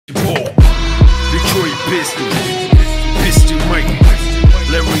Pistons, Piston Mike,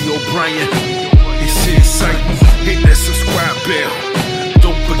 Larry O'Brien, it's in sight. Hit that subscribe bell,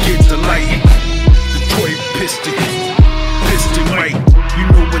 don't forget the like. Detroit Pistons, Piston Mike, you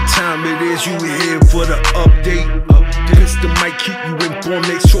know what time it is. You here for the update. Piston Mike keep you informed,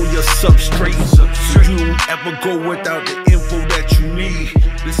 make sure you're substrate, so you don't ever go without the info that you need.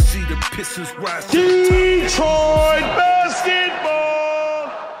 Let's see the Pistons rise to the top. Detroit basketball.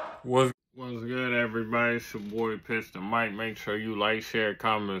 What's good, everybody? It's your boy Piston Mike. Make sure you like, share,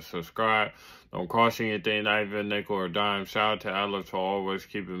 comment, subscribe. Don't cost you anything, not even a nickel or dime. Shout out to Alex for always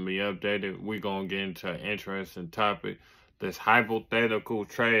keeping me updated. We're gonna get into an interesting topic. This hypothetical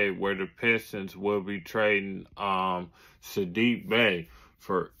trade where the Pistons will be trading Saddiq Bey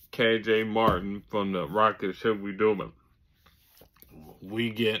for KJ Martin from the Rockets. Should we do it?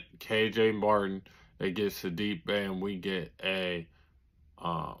 We get KJ Martin, they get Saddiq Bey, and we get a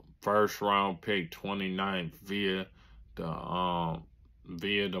first round pick 29th via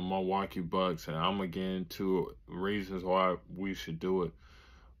the Milwaukee Bucks. And I'm gonna get into reasons why we should do it.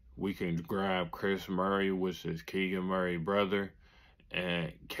 We can grab Chris Murray, which is Keegan Murray's brother,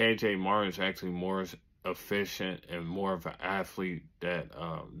 and KJ Martin is actually more efficient and more of an athlete that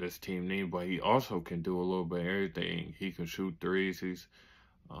this team needs, but he also can do a little bit of everything. He can shoot threes. He's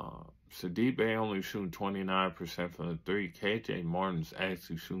Saddiq Bey only shooting 29% from the three. KJ Martin's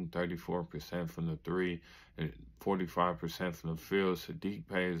actually shooting 34% from the three and 45% from the field. Saddiq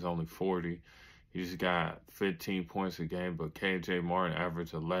Bey is only 40%. He's got 15 points a game, but KJ Martin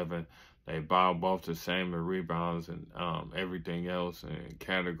averaged 11. They both the same in rebounds and everything else in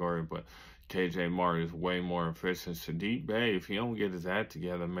category, but KJ Martin is way more efficient. Saddiq Bey, if he don't get his act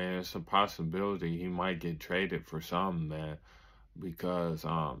together, man, it's a possibility he might get traded for something, man, because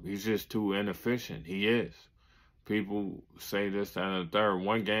he's just too inefficient. He is. People say this, that, and the third.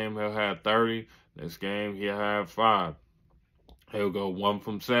 One game he'll have 30. This game he'll have 5. He'll go 1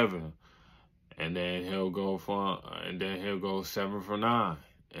 from 7. And then he'll go 7 for 9,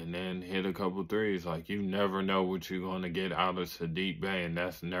 and then hit a couple threes. Like, you never know what you're gonna get out of Saddiq Bey, and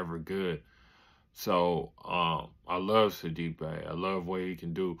that's never good. So I love Saddiq Bey. I love what he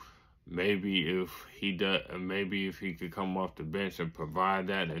can do. Maybe if he could come off the bench and provide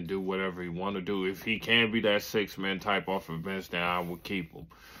that and do whatever he want to do. If he can be that 6-man type off the bench, then I would keep him.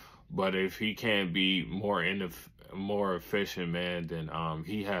 But if he can't be more efficient, man, then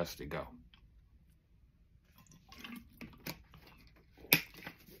he has to go.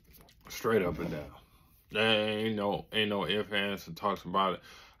 Straight up and down. There ain't no ifs, ands, and talks about it.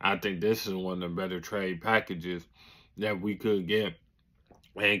 I think this is one of the better trade packages that we could get.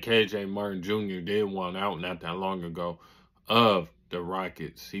 And KJ Martin Jr. did one out not that long ago of the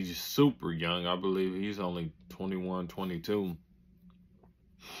Rockets. He's super young. I believe he's only 21, 22.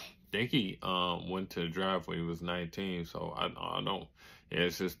 I think he went to the draft when he was 19. So I don't. Yeah,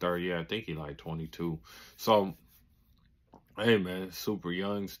 it's his third year. I think he like 22. So, hey, man, super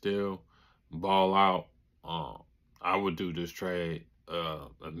young still. Ball out. I would do this trade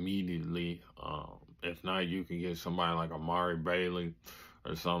immediately. If not, you can get somebody like Amari Bailey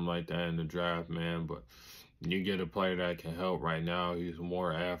or something like that in the draft, man. But you get a player that can help right now. He's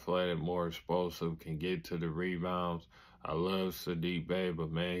more athletic, more explosive, can get to the rebounds. I love Saddiq Bey,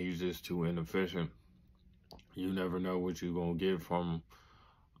 but, man, he's just too inefficient. You never know what you're going to get from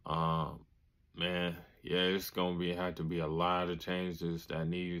him. Man, yeah, it's going to have to be a lot of changes that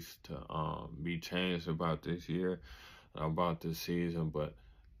needs to be changed about this year, about this season. But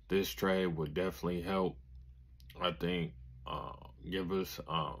this trade would definitely help, I think, give us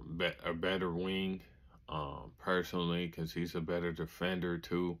a better wing, personally, because he's a better defender,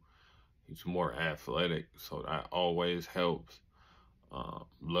 too. He's more athletic, so that always helps.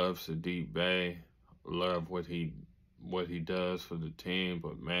 Love Saddiq Bey. Love what he does for the team,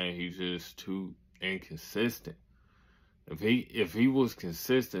 but, man, he's just too inconsistent. If he was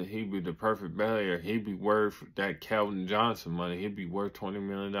consistent, he'd be the perfect player. He'd be worth that Calvin Johnson money. He'd be worth $20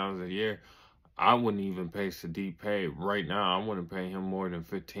 million a year. I wouldn't even pay Saddiq Bey right now. I wouldn't pay him more than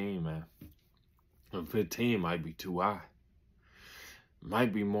 15, man. And 15 might be too high.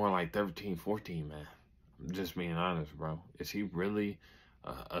 Might be more like 13, 14, man. I'm just being honest, bro. Is he really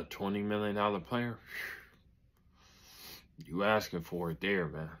a $20 million player? You asking for it there,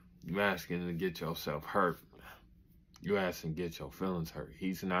 man. You asking to get yourself hurt. You asking to get your feelings hurt.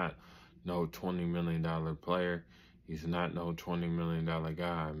 He's not no $20 million player. He's not no $20 million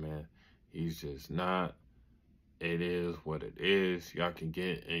guy, man. He's just not. It is what it is. Y'all can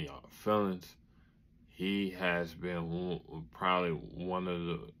get in your feelings. He has been probably one of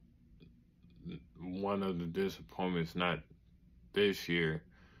the disappointments, not this year,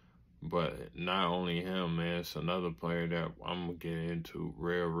 But not only him, man, it's another player that I'm going to get into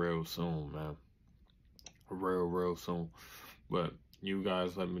real soon, man. Real soon. But you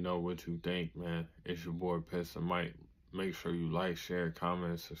guys let me know what you think, man. It's your boy Piston Mike. Make sure you like, share,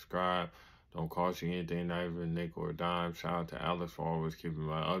 comment, subscribe. Don't cost you anything, not even a nickel or a dime. Shout out to Alex for always keeping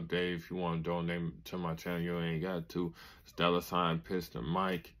my update. If you want to donate to my channel, you ain't got to. $ Piston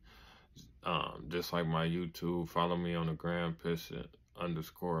Mike. Just like my YouTube. Follow me on the gram,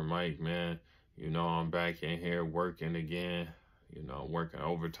 Piston_Mike, man. You know, I'm back in here working again. You know, working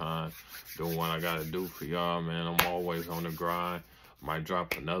overtime. Doing what I got to do for y'all, man. I'm always on the grind. Might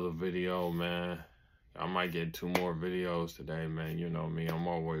drop another video, man. I might get 2 more videos today, man. You know me, I'm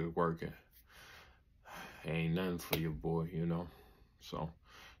always working. Ain't nothing for your boy, you know. So,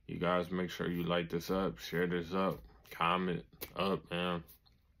 you guys make sure you like this up, share this up, comment up, man.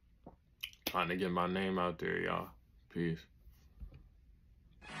 Trying to get my name out there, y'all. Peace.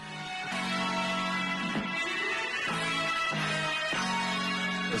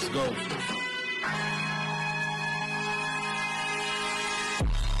 Let's go.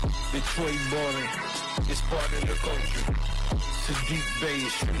 Detroit ballin', it's part of the culture. Saddiq Bey,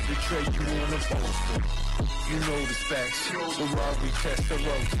 Detroit, you on the poster. You know the specs, Ferrari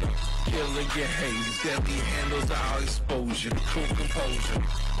Testarossa. Killer get haze, deadly handles our exposure. Cool composure,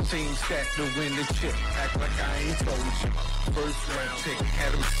 team stack to win the chip. Act like I ain't told you. First round pick,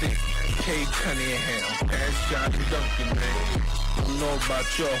 had him sick. K. Cunningham, pass shot to Duncan, man. I don't know about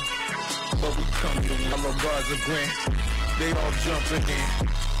y'all, but we come to all of bars of grand. They all jumping in.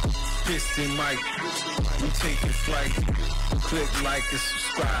 Piston Mike, we taking flight. Click like and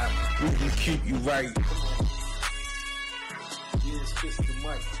subscribe. We can keep you right. Yeah, it's Piston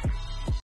Mike.